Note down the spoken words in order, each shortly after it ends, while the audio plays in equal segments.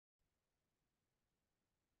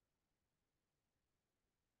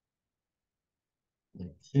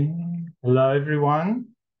Hello, everyone.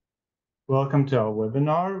 Welcome to our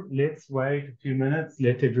webinar. Let's wait a few minutes,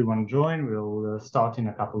 let everyone join. We'll start in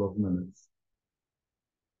a couple of minutes.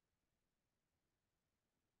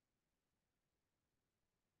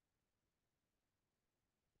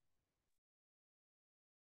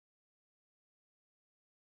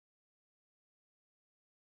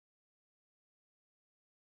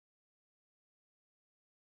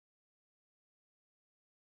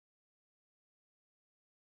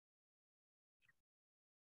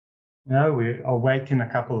 No, we are waiting a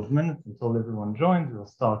couple of minutes until everyone joins. We'll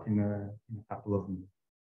start in a couple of minutes.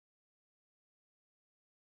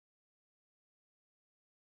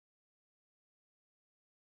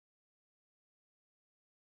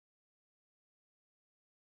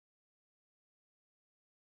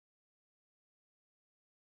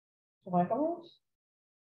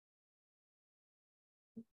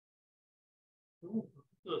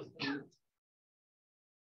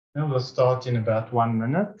 And we'll start in about 1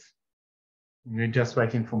 minute. We're just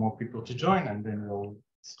waiting for more people to join, and then we'll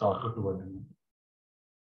start with the webinar.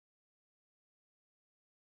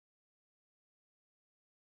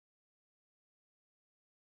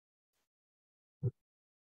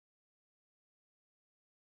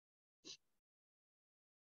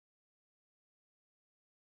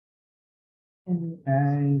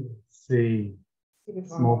 Okay, let's see.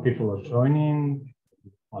 More people are joining.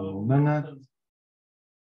 1 more minute.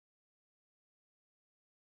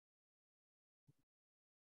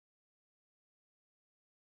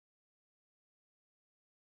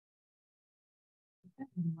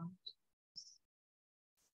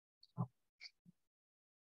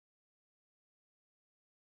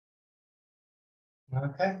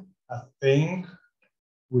 Okay, I think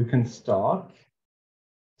we can start.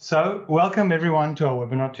 So welcome everyone to our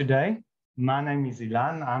webinar today. My name is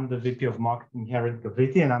Ilan. I'm the VP of Marketing here at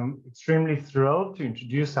Gaviti, and I'm extremely thrilled to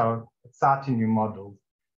introduce our exciting new models.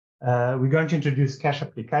 We're going to introduce cash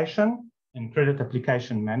application and credit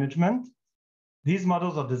application management. These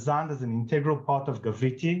models are designed as an integral part of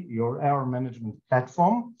Gaviti, your AR management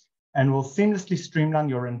platform, and will seamlessly streamline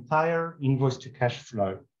your entire invoice to cash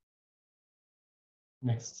flow.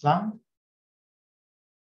 Next slide.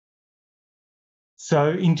 So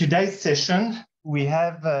in today's session, we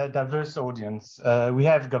have a diverse audience. We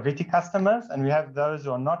have Gaviti customers, and we have those who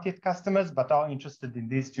are not yet customers, but are interested in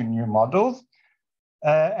these two new models.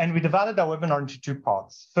 And we divided our webinar into two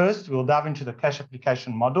parts. First, we'll dive into the cash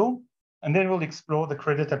application model, and then we'll explore the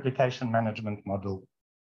credit application management model.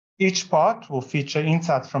 Each part will feature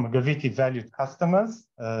insights from Gaviti valued customers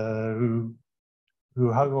who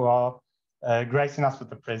are gracing us with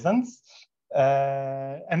the presence,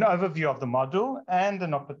 an overview of the model, and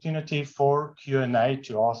an opportunity for Q&A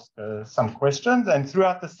to ask some questions. And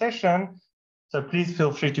throughout the session, so please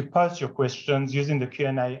feel free to post your questions using the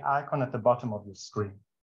Q&A icon at the bottom of your screen.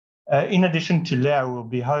 In addition to Leah, who will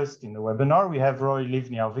be hosting the webinar, we have Roy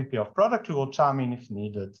Livni, our VP of Product, who will chime in if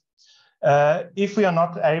needed. If we are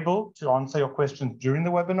not able to answer your questions during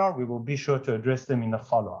the webinar, we will be sure to address them in the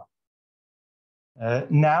follow-up.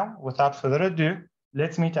 Now, without further ado,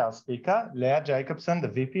 let's meet our speaker, Leah Jacobson, the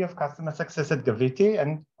VP of Customer Success at Gaviti,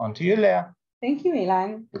 and on to you, Leah. Thank you,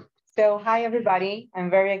 Ilan. So hi, everybody. I'm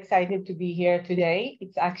very excited to be here today.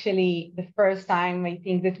 It's actually the first time I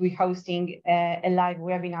think that we're hosting a live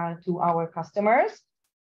webinar to our customers.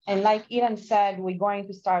 And like Ilan said, we're going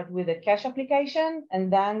to start with the cash application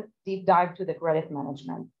and then deep dive to the credit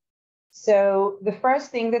management. So the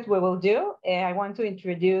first thing that we will do, I want to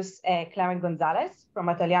introduce Clement Gonzalez from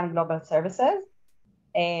Atalian Global Services.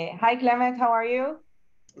 Hi, Clement, how are you?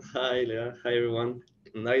 Hi, Leah. Hi, everyone.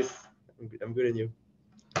 Nice. I'm good, and you?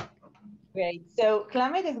 Great. So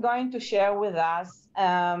Clement is going to share with us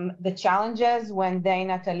the challenges when they in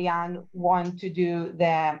Atalian want to do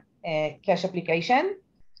the cash application.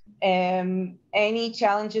 Any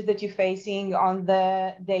challenges that you're facing on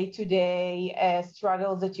the day-to-day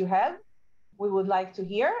struggles that you have, we would like to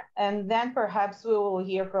hear. And then perhaps we will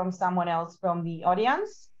hear from someone else from the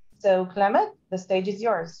audience. So Clement, the stage is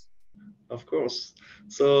yours. Of course.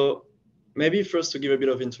 So maybe first to give a bit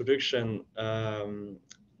of introduction,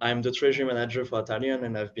 I'm the treasury manager for Atalian,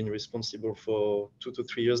 and I've been responsible for 2 to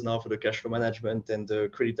 3 years now for the cash flow management and the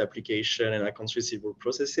credit application and accounts receivable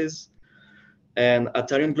processes. And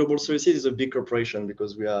Atalian Global Services is a big corporation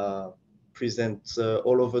because we are present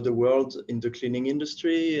all over the world in the cleaning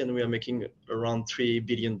industry, and we are making around $3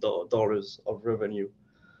 billion of revenue.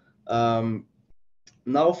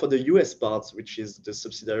 Now for the US part, which is the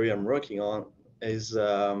subsidiary I'm working on, is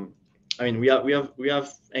I mean, we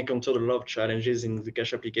have encountered a lot of challenges in the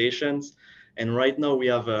cash applications, and right now we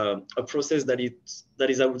have a process that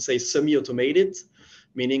is I would say semi-automated,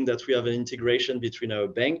 meaning that we have an integration between our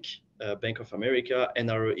bank, Bank of America, and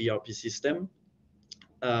our ERP system.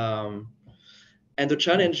 And the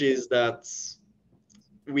challenge is that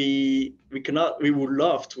we would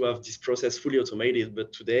love to have this process fully automated,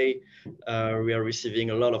 but today we are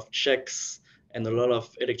receiving a lot of checks and a lot of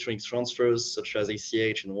electronic transfers, such as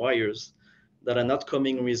ACH and wires, that are not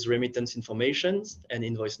coming with remittance information and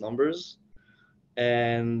invoice numbers.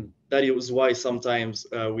 And that is why sometimes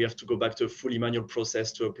we have to go back to a fully manual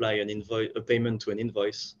process to apply a payment to an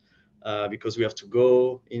invoice, because we have to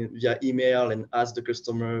go in via email and ask the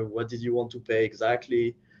customer, what did you want to pay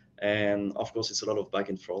exactly? And of course, it's a lot of back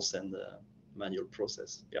and forth and manual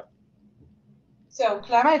process. Yeah. So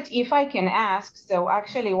Clement, if I can ask, so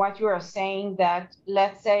actually what you are saying that,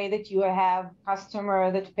 let's say that you have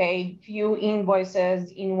customer that paid few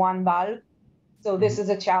invoices in one bulk. So this is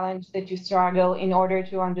a challenge that you struggle in order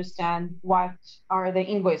to understand what are the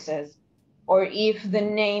invoices, or if the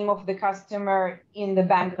name of the customer in the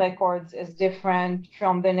bank records is different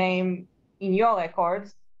from the name in your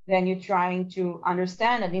records, then you're trying to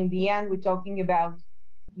understand. And in the end, we're talking about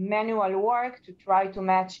manual work to try to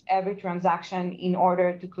match every transaction in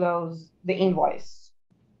order to close the invoice.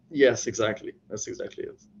 Yes, exactly. That's exactly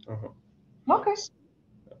it. Okay.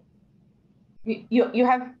 You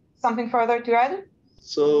have something further to add?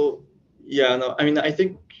 So yeah, no, I mean, I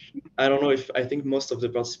don't know if I think most of the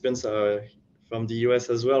participants are from the US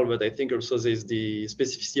as well, but I think also there's the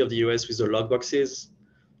specificity of the US with the log boxes.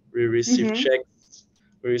 We receive checks.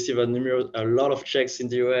 We receive a lot of checks in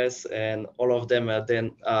the US, and all of them are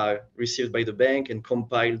then received by the bank and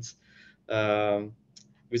compiled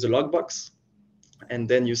with a logbox. And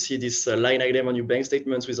then you see this line item on your bank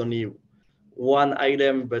statements with only one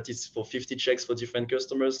item, but it's for 50 checks for different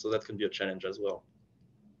customers. So that can be a challenge as well.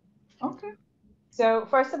 Okay. So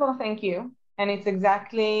first of all, thank you. And it's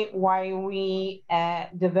exactly why we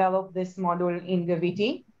developed this module in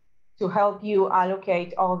Gaviti, to help you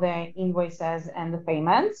allocate all the invoices and the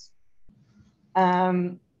payments.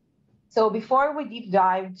 So before we deep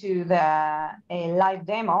dive to the live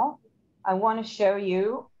demo, I want to show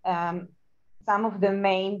you some of the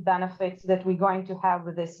main benefits that we're going to have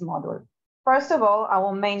with this module. First of all,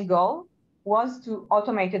 our main goal was to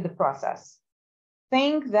automate the process.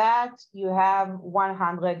 Think that you have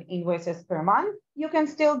 100 invoices per month. You can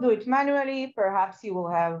still do it manually. Perhaps you will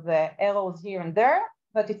have errors here and there,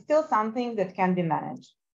 but it's still something that can be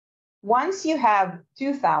managed. Once you have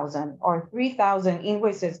 2,000 or 3,000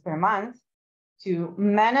 invoices per month, to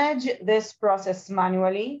manage this process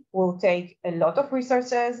manually will take a lot of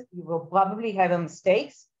resources. You will probably have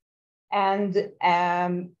mistakes, and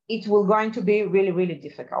it will going to be really, really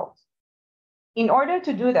difficult. In order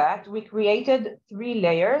to do that, we created 3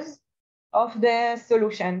 layers of the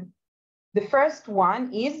solution. The first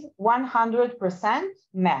one is 100%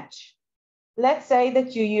 match. Let's say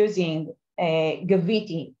that you're using a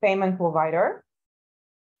Gaviti payment provider.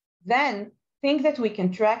 Then think that we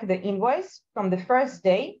can track the invoice from the first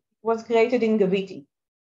day it was created in Gaviti.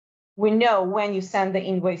 We know when you send the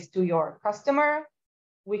invoice to your customer.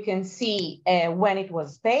 We can see when it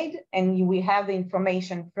was paid, and we have the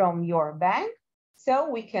information from your bank. So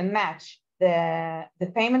we can match the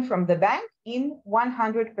payment from the bank in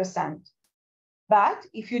 100%. But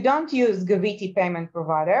if you don't use Gaviti payment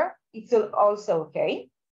provider, it's also okay,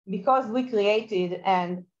 because we created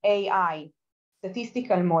an AI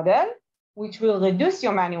statistical model, which will reduce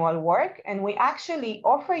your manual work. And we actually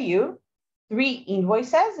offer you 3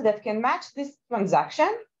 invoices that can match this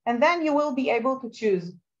transaction, and then you will be able to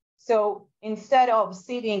choose. So instead of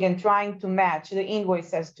sitting and trying to match the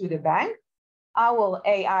invoices to the bank, our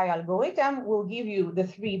AI algorithm will give you the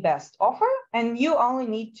 3 best offer, and you only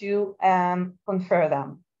need to confer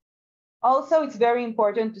them. Also, it's very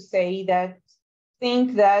important to say that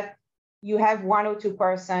think that you have 1 or 2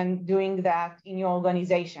 person doing that in your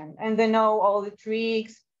organization, and they know all the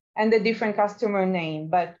tricks and the different customer name.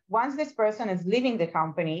 But once this person is leaving the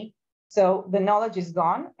company, so the knowledge is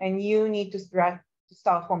gone, and you need to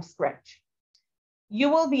start from scratch. You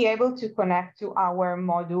will be able to connect to our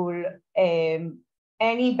module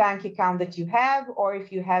any bank account that you have, or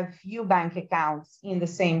if you have few bank accounts in the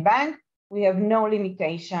same bank, we have no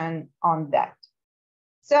limitation on that.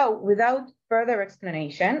 So without further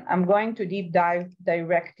explanation, I'm going to deep dive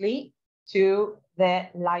directly to the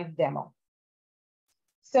live demo.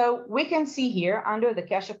 So we can see here under the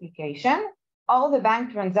cash application, all the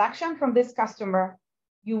bank transaction from this customer.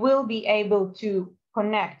 You will be able to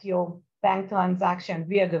connect your bank transaction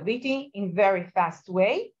via Gaviti in very fast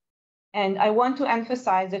way. And I want to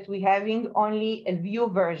emphasize that we're having only a view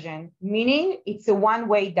version, meaning it's a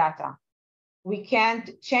one-way data. We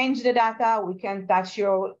can't change the data. We can't touch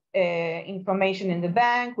your information in the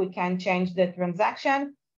bank. We can't change the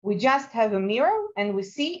transaction. We just have a mirror and we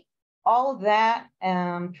see all the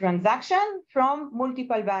transaction from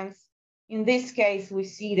multiple banks. In this case, we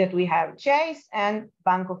see that we have Chase and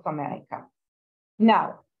Bank of America.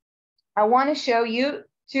 Now, I want to show you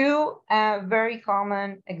two very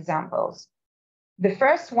common examples. The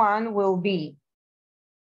first one will be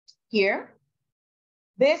here.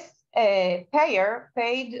 This payer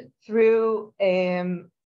paid through,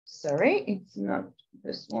 sorry, it's not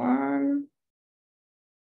this one.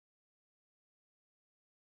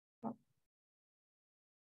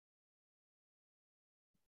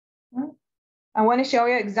 I want to show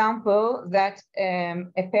you an example that a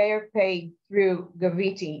payer paid through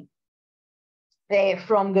Gaviti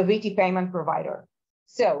from Gaviti payment provider.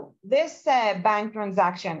 So this bank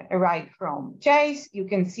transaction arrived from Chase. You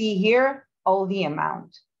can see here all the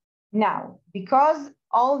amount. Now, because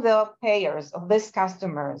all the payers of this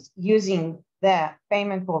customers using the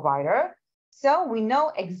payment provider, so we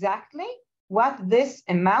know exactly what this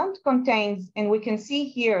amount contains. And we can see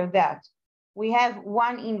here that we have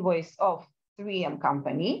one invoice of 3M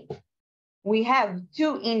Company. We have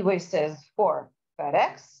two invoices for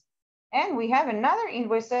FedEx, and we have another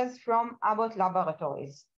invoices from Abbott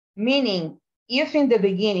Laboratories, meaning if in the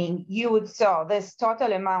beginning you would saw this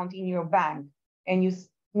total amount in your bank and you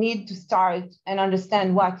need to start and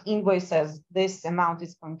understand what invoices this amount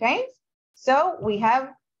is contains. So we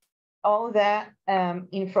have all the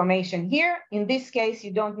information here. In this case,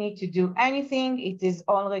 you don't need to do anything. It is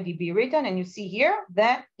already be written, and you see here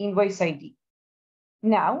the invoice ID.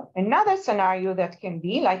 Now, another scenario that can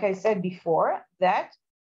be, like I said before, that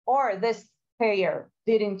or this payer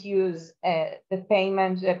didn't use the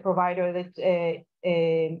payment provider that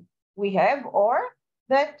we have, or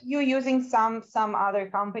that you're using some other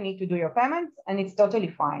company to do your payments, and it's totally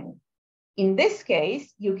fine. In this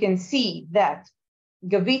case, you can see that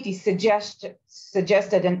Gaviti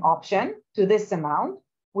suggested an option to this amount.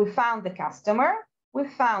 We found the customer, we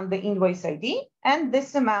found the invoice ID, and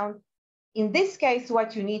this amount. In this case,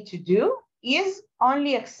 what you need to do is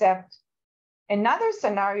only accept. Another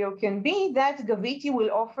scenario can be that Gaviti will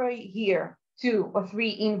offer here 2 or 3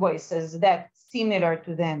 invoices that's similar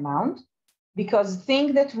to the amount, because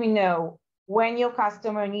think that we know when your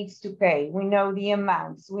customer needs to pay, we know the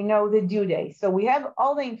amounts, we know the due date. So we have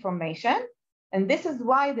all the information, and this is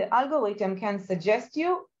why the algorithm can suggest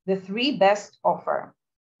you the 3 best offer.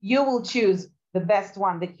 You will choose the best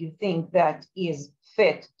one that you think that is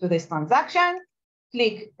fit to this transaction,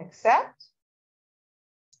 click accept,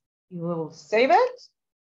 you will save it,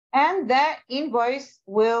 and the invoice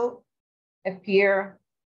will appear,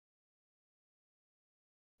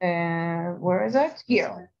 where is it?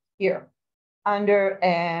 Here, under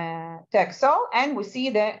Texel, and we see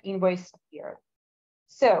the invoice appear.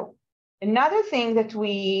 So another thing that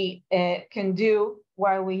we can do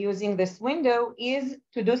while we're using this window is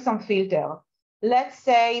to do some filter. Let's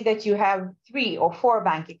say that you have 3 or 4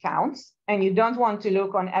 bank accounts and you don't want to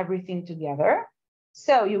look on everything together.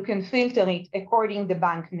 So you can filter it according to the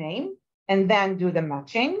bank name and then do the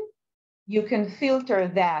matching. You can filter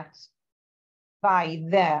that by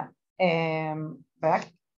the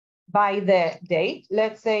date.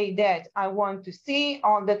 Let's say that I want to see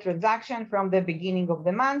all the transaction from the beginning of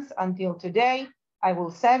the month until today. I will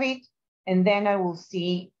save it, and then I will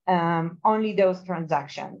see only those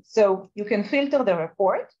transactions. So you can filter the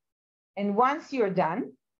report, and once you're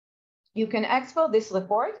done, you can export this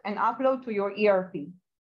report and upload to your ERP.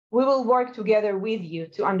 We will work together with you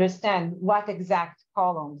to understand what exact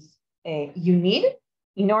columns you need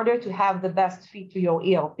in order to have the best fit to your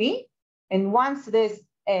ERP. And once this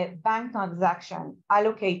bank transaction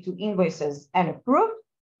allocate to invoices and approved,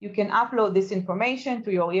 you can upload this information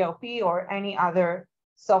to your ERP or any other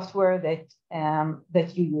software that,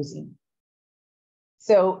 that you're using.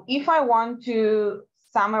 So if I want to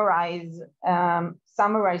summarize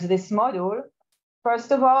this module,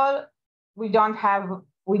 first of all, we don't have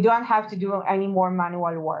to do any more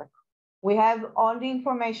manual work. We have all the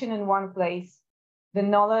information in one place. The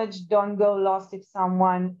knowledge don't go lost if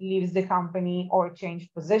someone leaves the company or change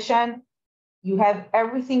position. You have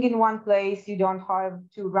everything in one place. You don't have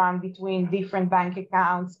to run between different bank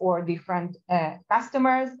accounts or different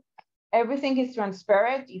customers. Everything is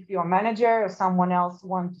transparent if your manager or someone else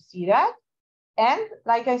wants to see that. And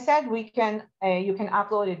like I said, you can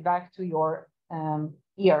upload it back to your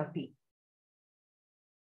ERP.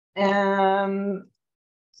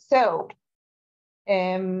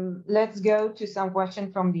 Let's go to some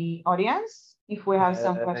questions from the audience, if we have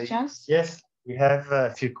some questions. Yes, We have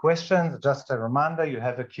a few questions. Just a reminder, you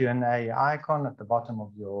have a Q&A icon at the bottom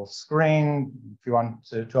of your screen. If you want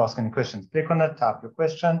to ask any questions, click on it, type your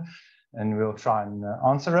question, and we'll try and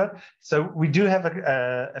answer it. So we do have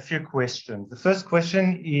a few questions. The first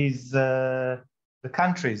question is the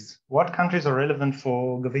countries. What countries are relevant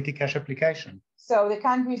for Gaviti Cash application? So the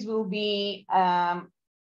countries will be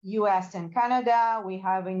US and Canada. We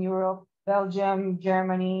have in Europe, Belgium,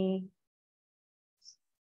 Germany.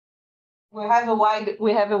 We have a wide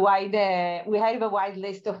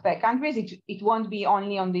list of countries. It won't be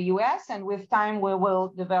only on the US, and with time we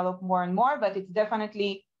will develop more and more, but it's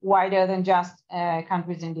definitely wider than just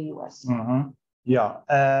countries in the US. Mm-hmm. Yeah,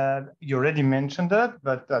 you already mentioned it,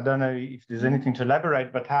 but I don't know if there's anything to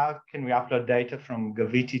elaborate, but how can we upload data from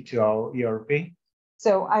Gaviti to our ERP?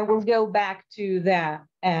 So I will go back to the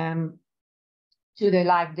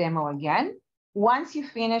live demo again. Once you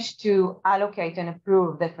finish to allocate and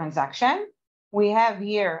approve the transaction, we have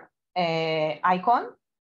here an icon.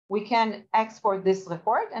 We can export this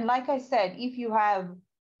report. And like I said, if you have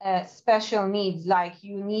special needs, like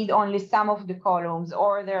you need only some of the columns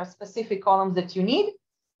or there are specific columns that you need,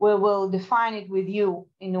 we will define it with you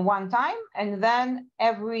in one time. And then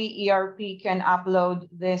every ERP can upload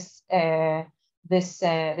this icon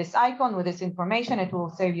with this information. It will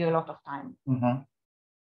save you a lot of time. Mm-hmm.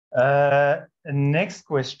 Next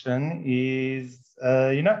question is,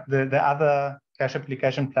 the other cash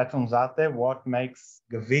application platforms out there, what makes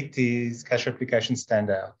Gaviti's cash application stand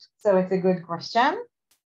out? So it's a good question.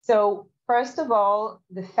 So first of all,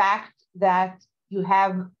 the fact that you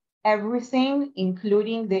have everything,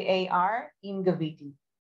 including the AR in Gaviti.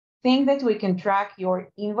 Think that we can track your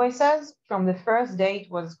invoices from the first day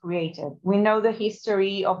it was created. We know the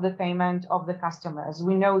history of the payment of the customers.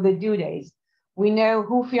 We know the due days. We know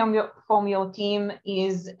who from your team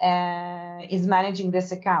is managing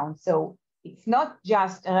this account. So it's not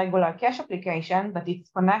just a regular cash application, but it's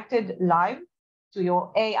connected live to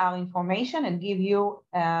your AR information and give you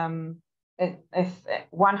a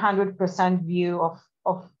 100% view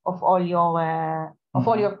of all your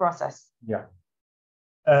process. Yeah.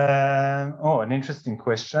 An interesting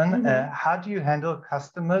question. Mm-hmm. How do you handle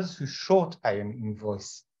customers who short pay an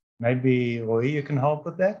invoice? Maybe Roy, you can help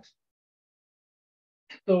with that.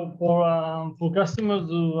 So for customers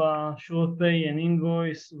who short pay an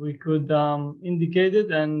invoice, we could indicate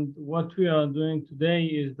it. And what we are doing today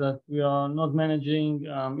is that we are not managing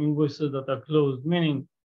invoices that are closed, meaning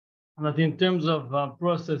that in terms of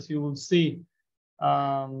process, you will see,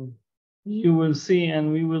 and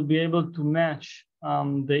we will be able to match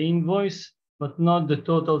the invoice, but not the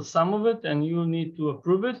total sum of it, and you need to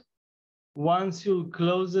approve it. Once you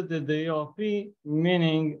close it at the ERP,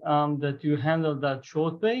 meaning that you handle that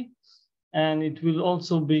short pay, and it will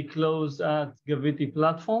also be closed at Gaviti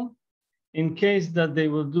platform. In case that they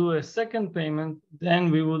will do a second payment, then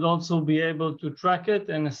we would also be able to track it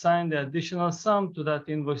and assign the additional sum to that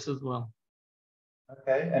invoice as well.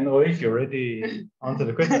 Okay, and Roy, if you already answered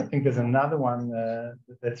the question, I think there's another one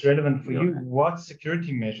that's relevant for you. What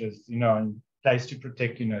security measures, in place to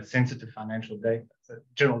protect, sensitive financial data? It's a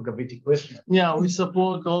general Gaviti question. Yeah, we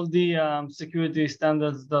support all the security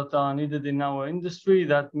standards that are needed in our industry.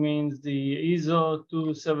 That means the ISO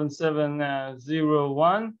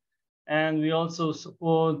 27701, and we also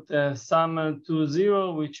support SAML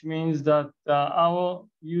 2.0, which means that our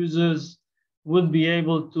users would be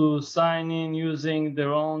able to sign in using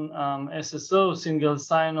their own SSO, single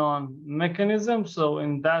sign-on mechanism. So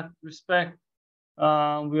in that respect,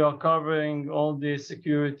 we are covering all the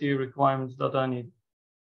security requirements that are needed.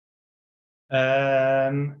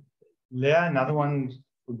 Leah, another one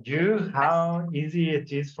for you. How easy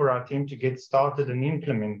it is for our team to get started and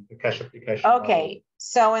implement the cash application? Okay,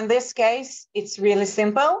 so in this case, it's really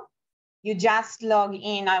simple. You just log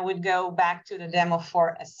in. I would go back to the demo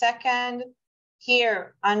for a second.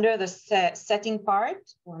 Here, under the setting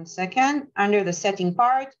part, under the setting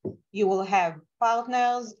part, you will have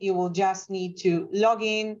partners. You will just need to log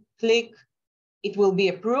in, click, it will be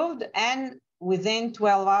approved, and within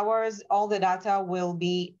 12 hours, all the data will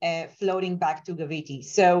be floating back to Gaviti.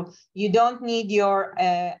 So you don't need your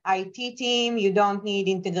IT team, you don't need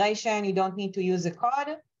integration, you don't need to use a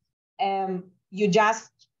code. You just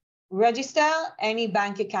register any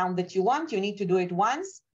bank account that you want. You need to do it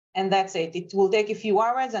once. And that's it. It will take a few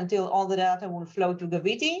hours until all the data will flow to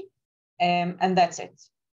Gaviti, and that's it.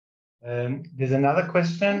 There's another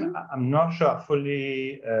question. I'm not sure I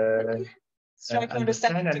fully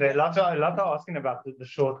understand. And a lot are asking about the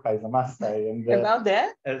short pays, I must say. And about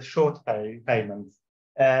that? Short payments.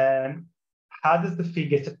 How does the fee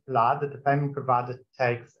get applied that the payment provider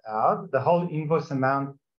takes out? The whole invoice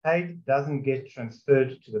amount paid doesn't get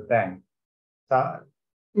transferred to the bank. So,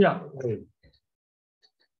 yeah.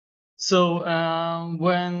 So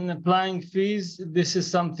when applying fees, this is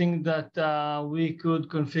something that we could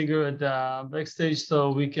configure at the backstage,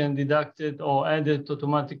 so we can deduct it or add it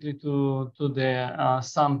automatically to the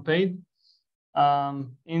sum paid.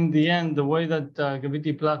 In the end, the way that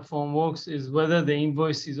Gravity platform works is whether the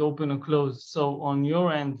invoice is open or closed. So on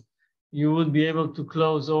your end, you would be able to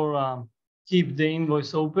close or keep the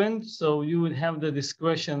invoice open. So you would have the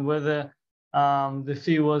discretion whether the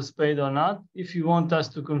fee was paid or not. If you want us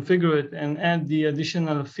to configure it and add the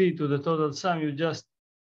additional fee to the total sum, you just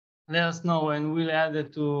let us know and we'll add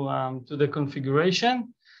it to the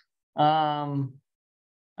configuration.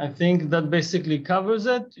 I think that basically covers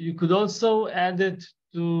it. You could also add it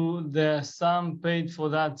to the sum paid for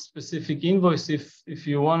that specific invoice if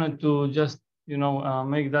you wanted to just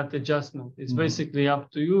make that adjustment. It's basically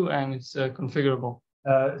up to you and it's configurable.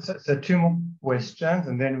 So two more questions,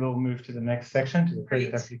 and then we'll move to the next section, to the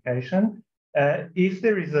credit application. If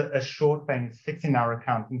there is a short payment fixed in our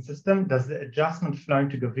accounting system, does the adjustment flow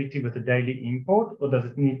into Gravity with a daily import, or does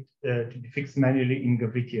it need to be fixed manually in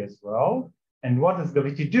Gravity as well? And what does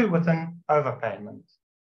Gravity do with an overpayment?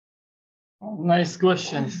 Nice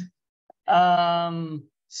questions.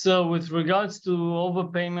 So with regards to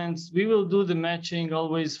overpayments, we will do the matching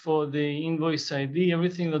always for the invoice ID.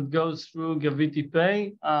 Everything that goes through Gravity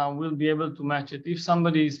Pay, we'll be able to match it. If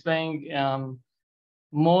somebody is paying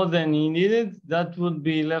more than he needed, that would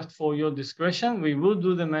be left for your discretion. We would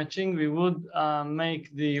do the matching. We would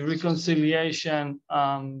make the reconciliation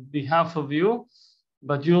behalf of you,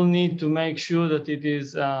 but you'll need to make sure that it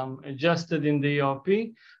is adjusted in the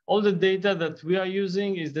ERP. All the data that we are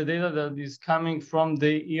using is the data that is coming from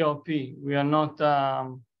the ERP. We are not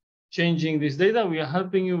changing this data. We are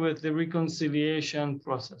helping you with the reconciliation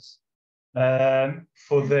process.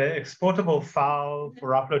 For the exportable file for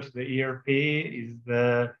upload to the ERP, is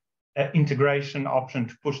the integration option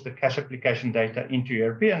to push the cash application data into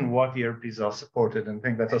ERP, and what ERPs are supported? And I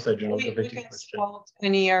think that's also a general Gravity question.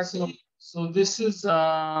 An ERP. So this is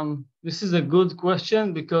a good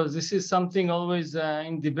question, because this is something always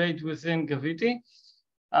in debate within Gravity.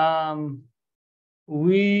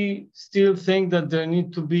 We still think that there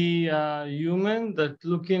need to be a human that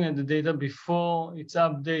looking at the data before it's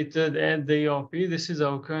updated at the ERP. This is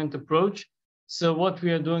our current approach. So what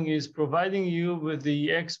we are doing is providing you with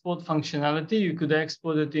the export functionality. You could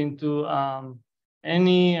export it into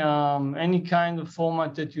any kind of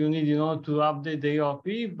format that you need in order to update the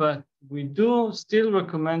ERP, but we do still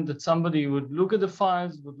recommend that somebody would look at the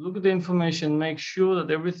files, would look at the information, make sure that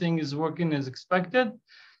everything is working as expected.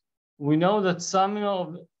 We know that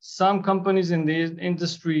some companies in the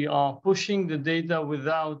industry are pushing the data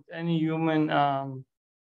without any human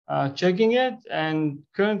checking it, and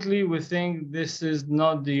currently we think this is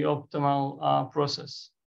not the optimal process.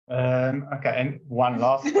 Okay, and one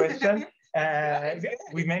last question.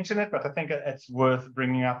 We mentioned it, but I think it's worth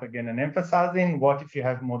bringing up again and emphasizing. What if you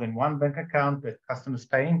have more than one bank account that customers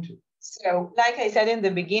pay into? So, like I said in the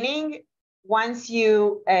beginning, once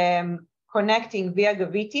you connecting via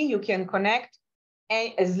Gravity, you can connect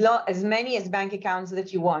as many as bank accounts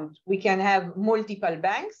that you want. We can have multiple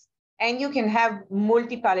banks, and you can have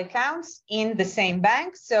multiple accounts in the same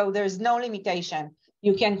bank. So there's no limitation.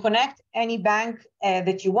 You can connect any bank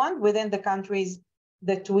that you want within the countries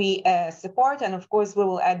that we support. And of course, we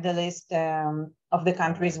will add the list of the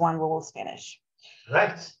countries when we will finish.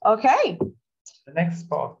 Right. Okay. The next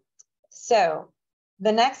part. So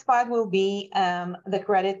the next part will be the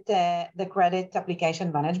credit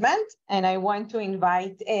application management. And I want to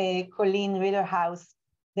invite Colleen Ritterhouse,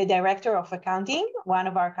 the Director of Accounting, one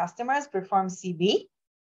of our customers, Perform CB.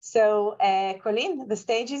 So Colleen, the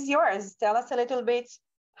stage is yours. Tell us a little bit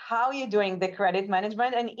how you're doing the credit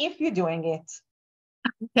management and if you're doing it.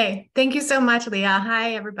 Okay, thank you so much, Leah.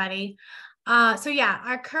 Hi, everybody. So yeah,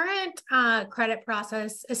 our current credit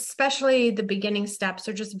process, especially the beginning steps,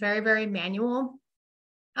 are just very, very manual.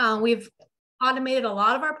 We've automated a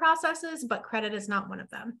lot of our processes, but credit is not one of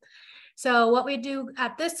them. So what we do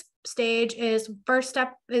at this stage is, first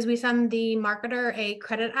step is we send the marketer a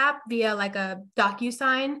credit app via like a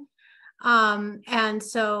DocuSign. And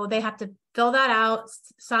so they have to fill that out,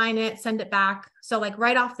 sign it, send it back. So like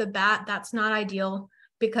right off the bat, that's not ideal,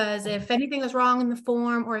 because if anything is wrong in the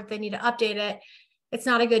form or if they need to update it, it's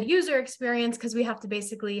not a good user experience, because we have to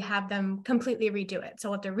basically have them completely redo it. So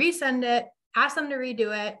we'll have to resend it, ask them to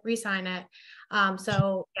redo it, re-sign it.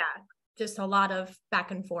 So yeah, just a lot of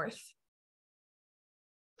back and forth.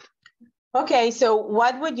 Okay, so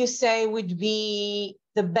what would you say would be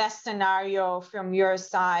the best scenario from your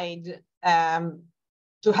side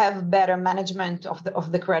have better management of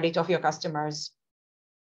the credit of your customers?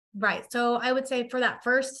 Right. So I would say for that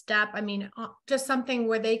first step, I mean, just something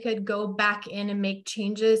where they could go back in and make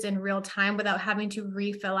changes in real time without having to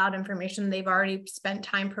refill out information they've already spent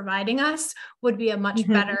time providing us would be a much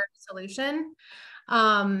better solution.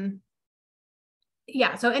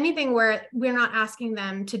 Yeah. So anything where we're not asking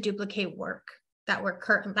them to duplicate work that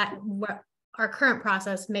what our current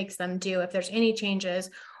process makes them do. If there's any changes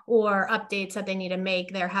or updates that they need to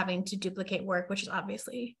make, they're having to duplicate work, which is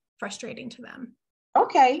obviously frustrating to them.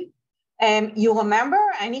 Okay. You remember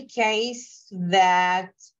any case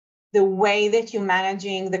that the way that you're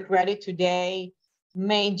managing the credit today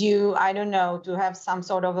made you, I don't know, to have some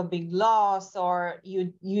sort of a big loss, or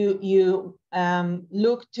you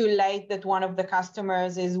look too late that one of the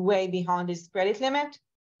customers is way behind his credit limit?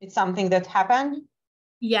 It's something that happened?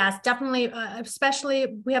 Yes, definitely.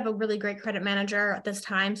 Especially, we have a really great credit manager at this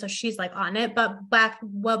time, so she's like on it. But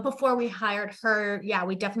before we hired her, yeah,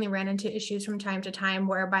 we definitely ran into issues from time to time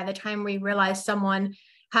where by the time we realized someone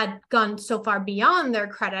had gone so far beyond their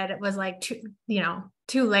credit, it was like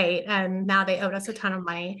too late, and now they owed us a ton of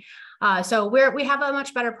money. So we have a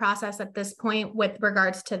much better process at this point with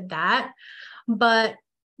regards to that, but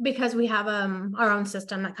because we have our own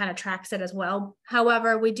system that kind of tracks it as well.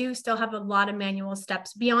 However, we do still have a lot of manual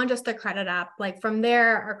steps beyond just the credit app. Like from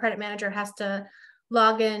there, our credit manager has to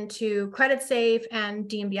log into CreditSafe and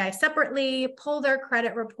DMBI separately, pull their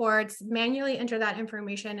credit reports, manually enter that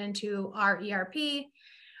information into our ERP,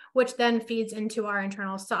 which then feeds into our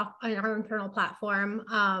internal platform.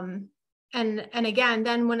 And again,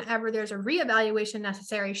 then whenever there's a reevaluation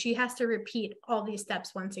necessary, she has to repeat all these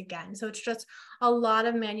steps once again. So it's just a lot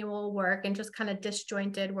of manual work and just kind of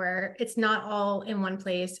disjointed where it's not all in one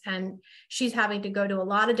place. And she's having to go to a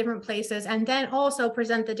lot of different places and then also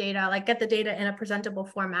present the data, like get the data in a presentable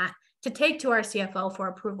format to take to our CFO for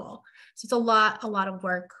approval. So it's a lot of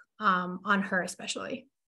work on her especially.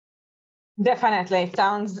 Definitely.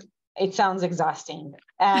 It sounds exhausting.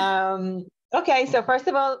 Okay, so first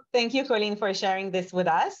of all, thank you, Colleen, for sharing this with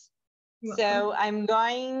us. So I'm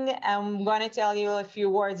going to tell you a few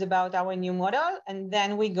words about our new model, and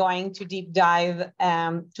then we're going to deep dive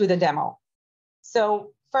to the demo.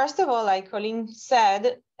 So first of all, like Colleen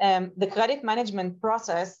said, the credit management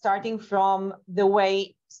process, starting from the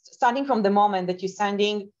moment that you're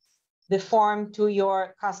sending the form to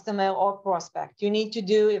your customer or prospect, you need to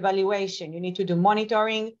do evaluation, you need to do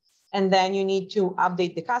monitoring, and then you need to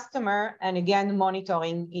update the customer, and again,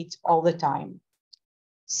 monitoring it all the time.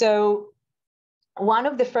 So one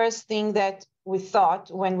of the first things that we thought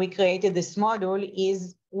when we created this module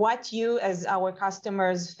is what you as our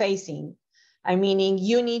customers facing. I mean,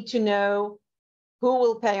 you need to know who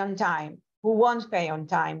will pay on time, who won't pay on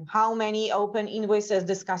time, how many open invoices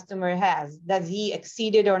this customer has, does he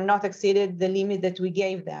exceeded or not exceeded the limit that we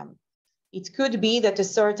gave them. It could be that a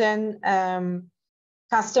certain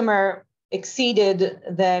customer exceeded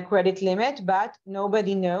the credit limit, but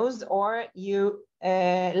nobody knows, or you,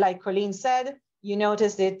 like Colleen said, you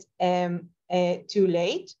noticed it too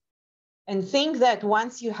late. And think that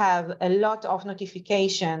once you have a lot of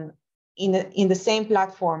notification in the same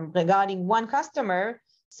platform regarding one customer,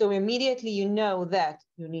 so immediately you know that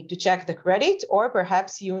you need to check the credit, or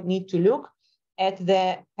perhaps you need to look at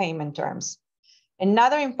the payment terms.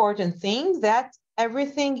 Another important thing that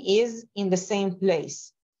everything is in the same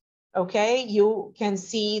place. Okay, you can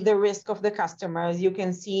see the risk of the customers, you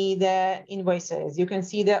can see the invoices, you can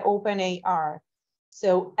see the open AR.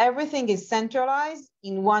 So everything is centralized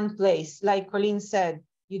in one place. Like Colleen said,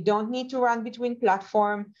 you don't need to run between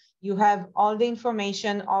platforms. You have all the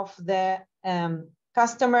information of the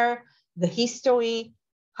customer, the history,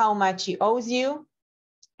 how much he owes you.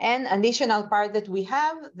 And additional part that we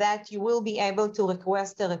have, that you will be able to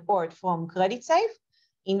request a report from CreditSafe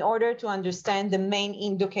in order to understand the main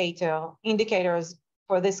indicators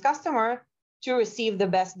for this customer to receive the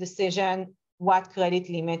best decision, what credit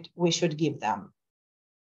limit we should give them.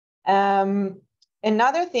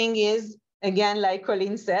 Another thing is, again, like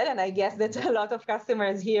Colleen said, and I guess that a lot of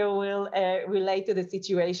customers here will relate to the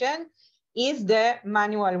situation, is the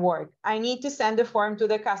manual work. I need to send a form to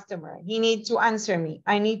the customer. He needs to answer me.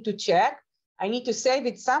 I need to check. I need to save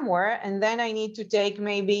it somewhere. And then I need to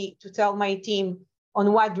tell my team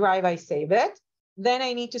on what drive I save it. Then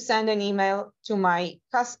I need to send an email to my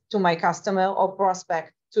customer or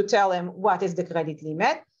prospect to tell him what is the credit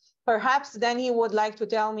limit. Perhaps then he would like to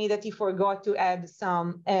tell me that he forgot to add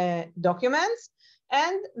some documents,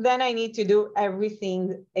 and then I need to do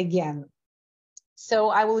everything again. So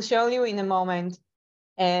I will show you in a moment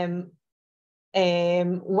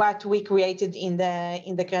what we created in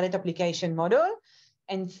the credit application module.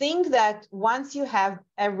 and think that once you have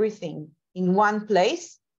everything in one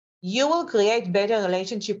place, you will create better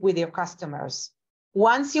relationship with your customers.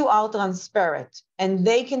 Once you are transparent and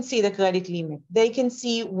they can see the credit limit, they can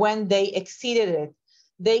see when they exceeded it,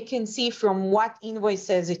 they can see from what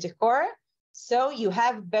invoices it occurred. So you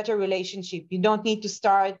have better relationship. You don't need to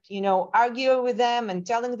start, arguing with them and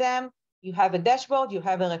telling them. You have a dashboard, you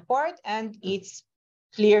have a report, and it's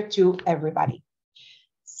clear to everybody.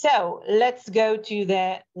 So let's go to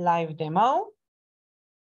the live demo.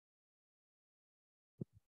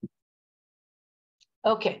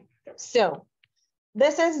 Okay, so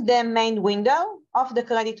this is the main window of the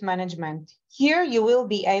credit management. Here you will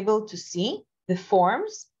be able to see the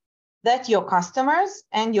forms that your customers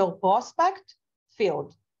and your prospect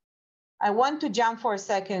filled. I want to jump for a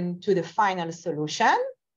second to the final solution,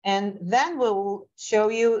 and then we'll show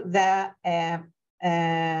you the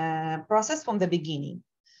process from the beginning.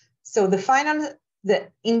 So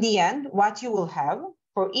in the end, what you will have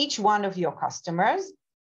for each one of your customers,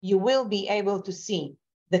 you will be able to see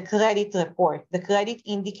the credit report, the credit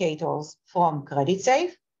indicators from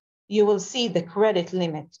CreditSafe. You will see the credit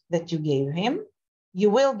limit that you gave him. You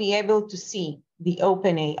will be able to see the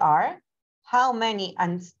open AR, how many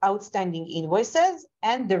outstanding invoices,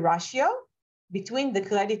 and the ratio between the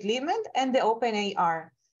credit limit and the open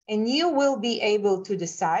AR. And you will be able to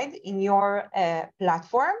decide in your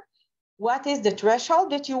platform what is the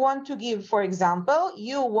threshold that you want to give. For example,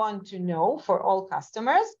 you want to know for all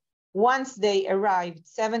customers, once they arrived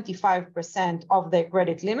 75% of their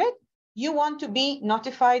credit limit, you want to be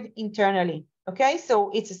notified internally, okay?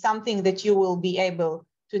 So it's something that you will be able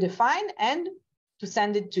to define and to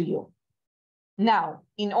send it to you. Now,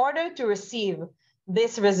 in order to receive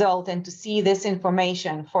this result and to see this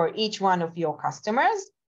information for each one of your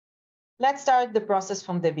customers, let's start the process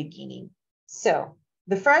from the beginning. So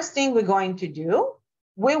the first thing we're going to do,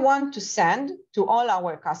 we want to send to all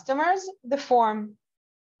our customers the form.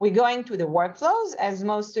 We're going to the workflows, as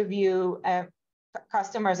most of you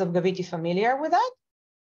customers of Gaviti familiar with that.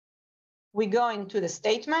 We go into the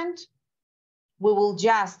statement. We will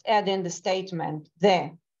just add in the statement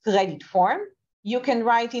the credit form. You can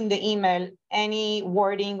write in the email any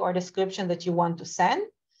wording or description that you want to send,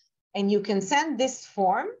 and you can send this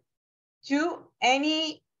form to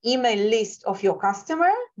any email list of your customer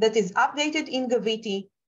that is updated in Gaviti.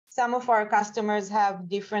 Some of our customers have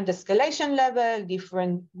different escalation level,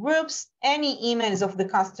 different groups. Any emails of the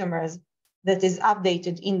customers that is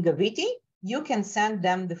updated in Gaviti, you can send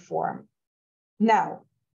them the form. Now,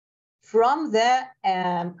 from the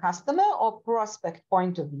customer or prospect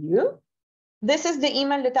point of view, this is the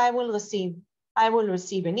email that I will receive. I will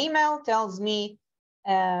receive an email, tells me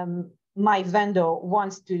my vendor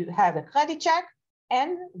wants to have a credit check,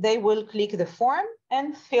 and they will click the form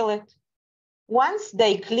and fill it. Once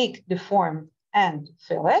they click the form and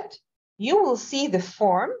fill it, you will see the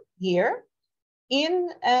form here in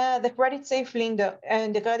the CreditSafe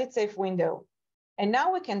window. And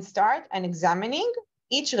now we can start examining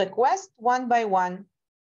each request one by one.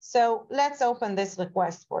 So let's open this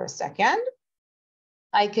request for a second.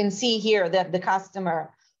 I can see here that the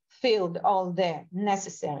customer filled all the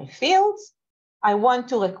necessary fields. I want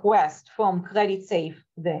to request from CreditSafe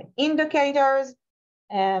the indicators.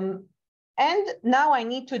 And now I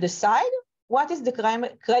need to decide what is the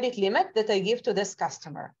credit limit that I give to this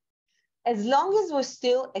customer. As long as we're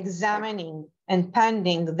still examining and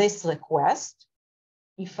pending this request,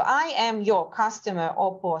 if I am your customer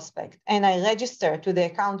or prospect and I register to the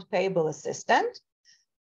account payable assistant,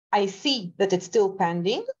 I see that it's still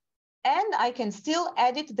pending and I can still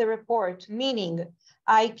edit the report, meaning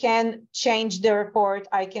I can change the report,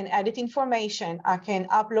 I can edit information, I can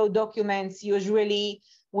upload documents. Usually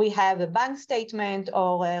we have a bank statement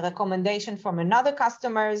or a recommendation from another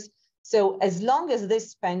customers. So as long as this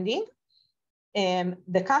is pending,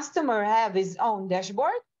 the customer have his own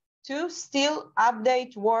dashboard to still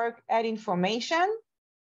update, work, add information,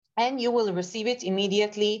 and you will receive it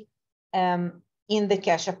immediately in the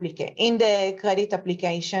credit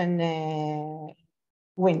application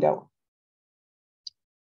window.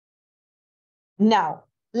 Now,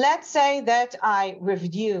 let's say that I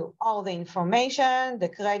review all the information, the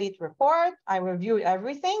credit report, I reviewed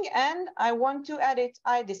everything, and I want to edit.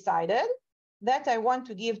 I decided that I want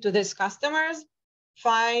to give to this customers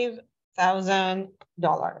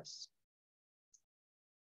 $5,000.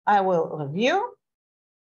 I will review.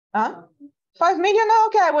 5 million.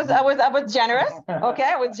 Okay, I was generous. Okay,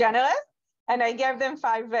 I was generous, and I gave them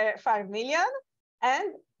 5 million.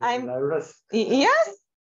 And I'm generous. Yes.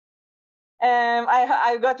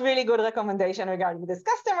 I got really good recommendation regarding this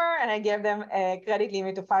customer, and I gave them a credit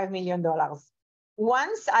limit of $5 million.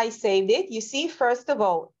 once I saved it, you see, first of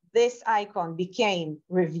all, this icon became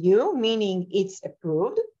review, meaning it's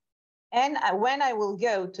approved. And when I will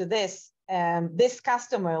go to this, this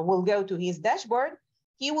customer will go to his dashboard,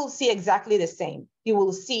 he will see exactly the same. He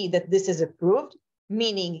will see that this is approved,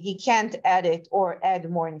 meaning he can't edit or add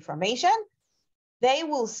more information. They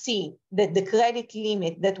will see that the credit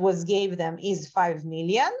limit that was gave them is 5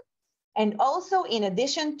 million. And also, in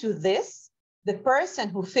addition to this, the person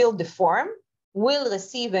who filled the form will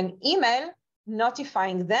receive an email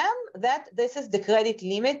notifying them that this is the credit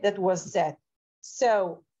limit that was set.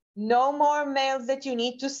 So no more mails that you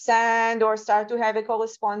need to send or start to have a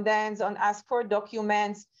correspondence and ask for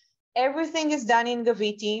documents. Everything is done in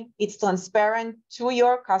Gaviti. It's transparent to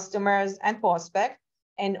your customers and prospects,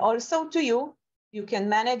 and also to you. You can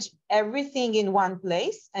manage everything in one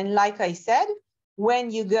place. And like I said,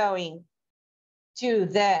 when you're going to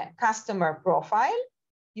the customer profile,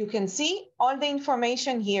 you can see all the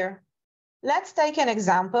information here. Let's take an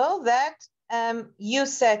example that you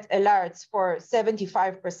set alerts for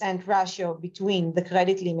 75% ratio between the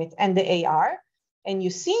credit limit and the AR, and you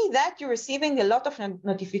see that you're receiving a lot of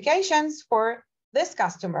notifications for this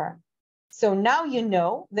customer. So now you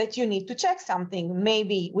know that you need to check something.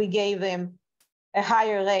 Maybe we gave them a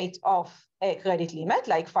higher rate of a credit limit,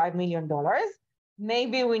 like $5 million.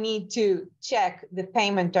 Maybe we need to check the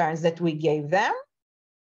payment terms that we gave them,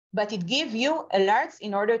 but it gives you alerts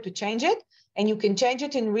in order to change it, and you can change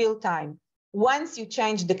it in real time. Once you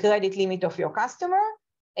change the credit limit of your customer,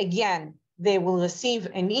 again, they will receive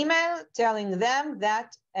an email telling them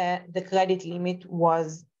that the credit limit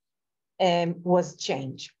was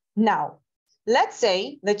changed. Now, let's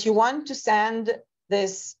say that you want to send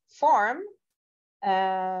this form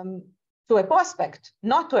to a prospect,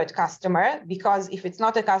 not to a customer, because if it's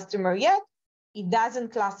not a customer yet, it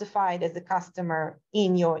doesn't classify it as a customer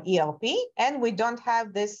in your ERP, and we don't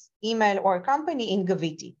have this email or company in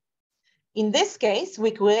Gaviti. In this case,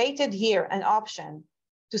 we created here an option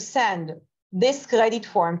to send this credit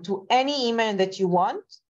form to any email that you want,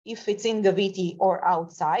 if it's in Gaviti or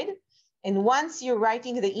outside. And once you're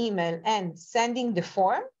writing the email and sending the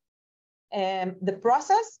form, the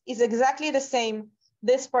process is exactly the same.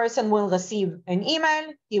 This person will receive an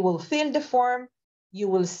email, he will fill the form, you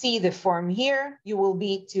will see the form here, you will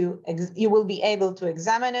be able to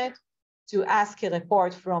examine it, to ask a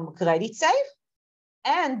report from CreditSafe.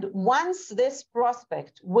 And once this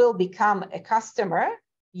prospect will become a customer,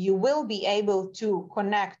 you will be able to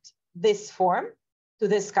connect this form to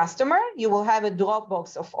this customer. You will have a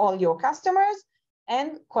Dropbox of all your customers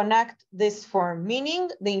and connect this form, meaning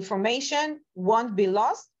the information won't be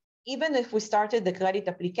lost, even if we started the credit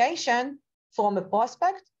application from a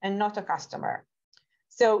prospect and not a customer.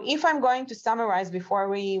 So if I'm going to summarize before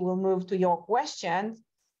we will move to your questions,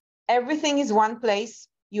 everything is one place.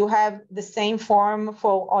 You have the same form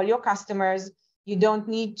for all your customers. You don't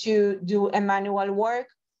need to do a manual work.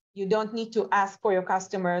 You don't need to ask for your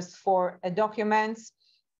customers for documents.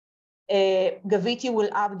 Gaviti will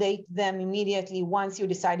update them immediately once you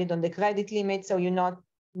decided on the credit limit, so you not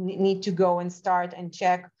need to go and start and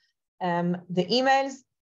check the emails.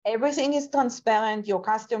 Everything is transparent. Your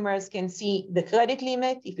customers can see the credit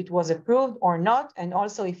limit, if it was approved or not, and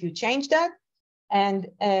also if you change that. And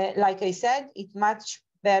like I said, it's much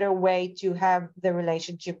better way to have the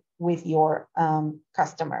relationship with your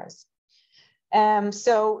customers.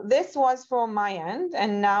 So this was from my end,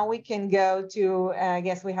 and now we can go to, I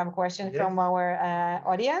guess we have a question from our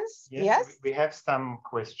audience. Yes? We have some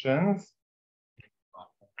questions.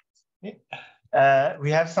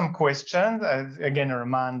 We have some questions. Again, a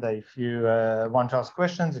reminder, if you want to ask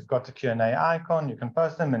questions, you've got the Q&A icon, you can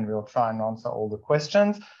post them and we'll try and answer all the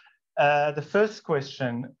questions. The first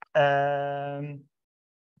question,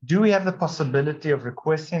 do we have the possibility of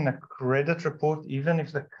requesting a credit report even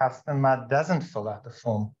if the customer doesn't fill out the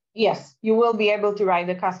form? Yes, you will be able to write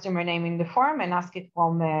the customer name in the form and ask it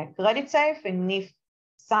from CreditSafe. And if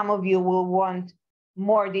some of you will want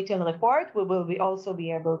more detailed report, we will also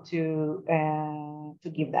be able to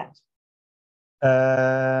give that.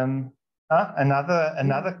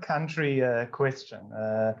 Another country question.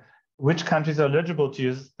 Which countries are eligible to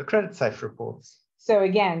use the CreditSafe reports? So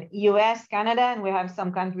again, US, Canada, and we have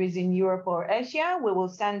some countries in Europe or Asia. We will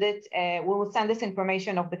send it. We will send this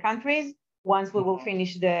information of the countries once we will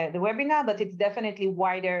finish the webinar, but it's definitely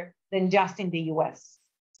wider than just in the US.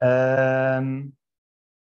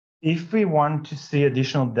 If we want to see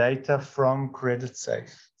additional data from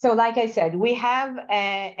CreditSafe. So like I said, we have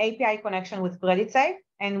an API connection with CreditSafe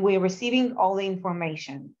and we're receiving all the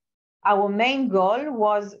information. Our main goal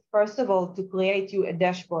was, first of all, to create you a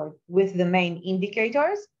dashboard with the main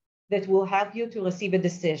indicators. that will help you to receive a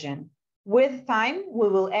decision. With time, we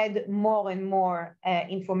will add more and more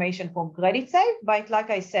information from CreditSafe, but like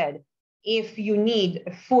I said, if you need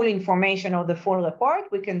full information or the full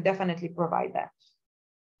report, we can definitely provide that.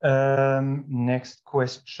 Next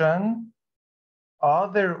question.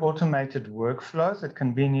 Are there automated workflows that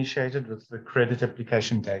can be initiated with the credit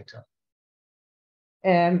application data?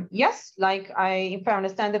 Yes, if I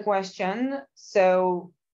understand the question,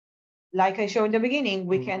 so like I showed in the beginning,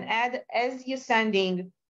 we can add, as you're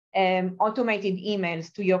sending automated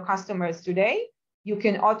emails to your customers today, you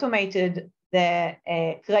can automate the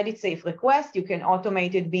CreditSafe request, you can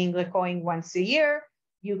automate it being recurring once a year,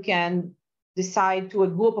 you can decide to a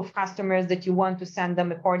group of customers that you want to send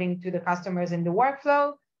them according to the customers in the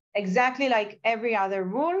workflow, exactly like every other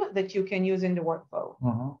rule that you can use in the workflow.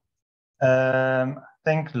 I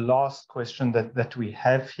think last question that we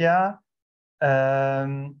have here,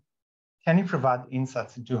 can you provide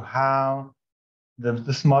insights into how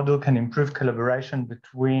this model can improve collaboration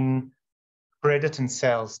between credit and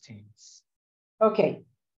sales teams? Okay,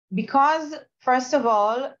 because first of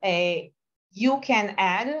all, you can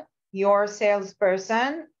add your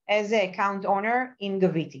salesperson as an account owner in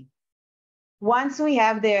Gaviti. Once we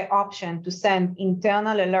have the option to send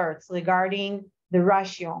internal alerts regarding the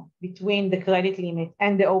ratio between the credit limit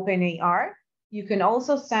and the open AR, you can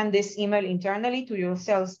also send this email internally to your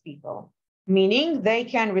salespeople, meaning they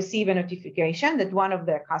can receive a notification that one of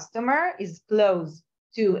their customer is close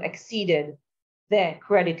to exceeded the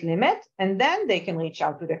credit limit, and then they can reach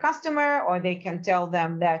out to the customer, or they can tell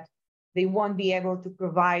them that they won't be able to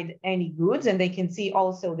provide any goods, and they can see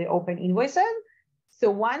also the open invoices.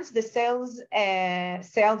 So once the sales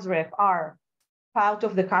rep are part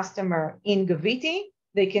of the customer in Gaviti,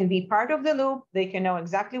 they can be part of the loop, they can know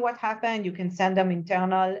exactly what happened, you can send them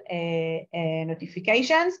internal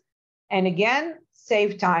notifications, and again,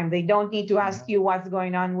 save time. They don't need to ask you what's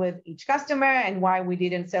going on with each customer and why we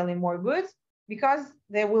didn't sell him more goods, because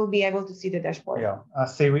they will be able to see the dashboard. Yeah, I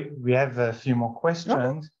see we have a few more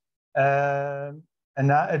questions. And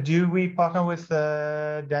now, do we partner with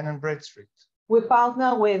Dun & Bradstreet? We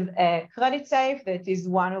partner with CreditSafe, that is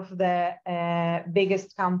one of the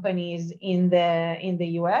biggest companies in the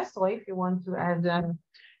US. So if you want to add.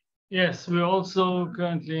 Yes, we're also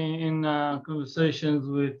currently in conversations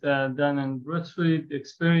with Dun & Bradstreet,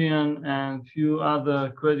 Experian, and a few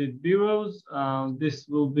other credit bureaus. This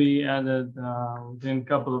will be added within a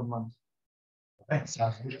couple of months. That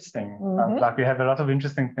sounds interesting. Sounds like we have a lot of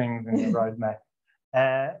interesting things in the roadmap.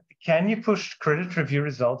 Can you push credit review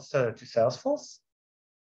results to Salesforce?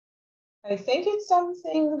 I think it's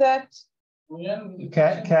something that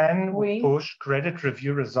can we push credit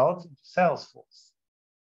review results into Salesforce?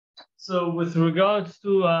 So with regards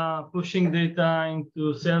to pushing data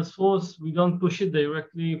into Salesforce, we don't push it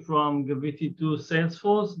directly from Gaviti to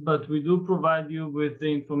Salesforce, but we do provide you with the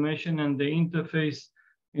information and the interface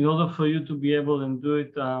in order for you to be able to do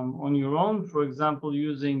it on your own. For example,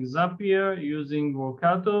 using Zapier, using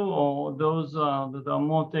Workato, or those that are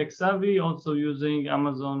more tech savvy, also using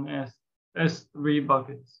Amazon S3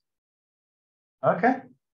 buckets. Okay,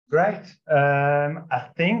 great. I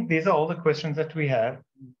think these are all the questions that we have.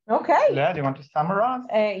 Okay. Leah, do you want to summarize?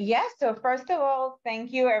 Yes. So first of all,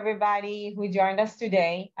 thank you everybody who joined us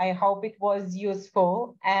today. I hope it was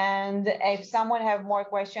useful. And if someone have more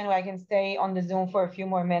questions, I can stay on the Zoom for a few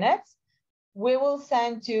more minutes. We will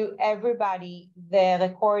send to everybody the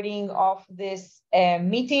recording of this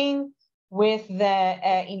meeting with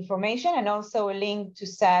the information, and also a link to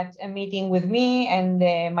set a meeting with me and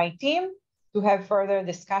my team to have further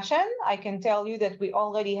discussion. I can tell you that we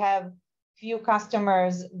already have few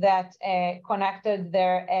customers that connected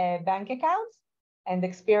their bank accounts and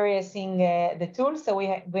experiencing the tool. So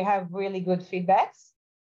we have really good feedbacks.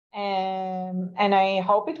 And I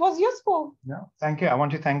hope it was useful. Yeah, thank you. I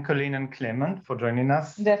want to thank Colleen and Clement for joining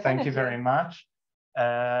us. Definitely. Thank you very much.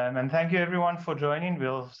 And thank you everyone for joining.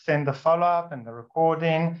 We'll send the follow-up and the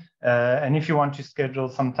recording. And if you want to schedule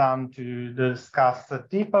some time to discuss it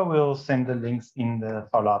deeper, we'll send the links in the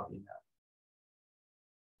follow-up email.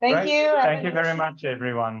 Thank you. Thank you very much,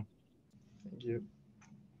 everyone. Thank you.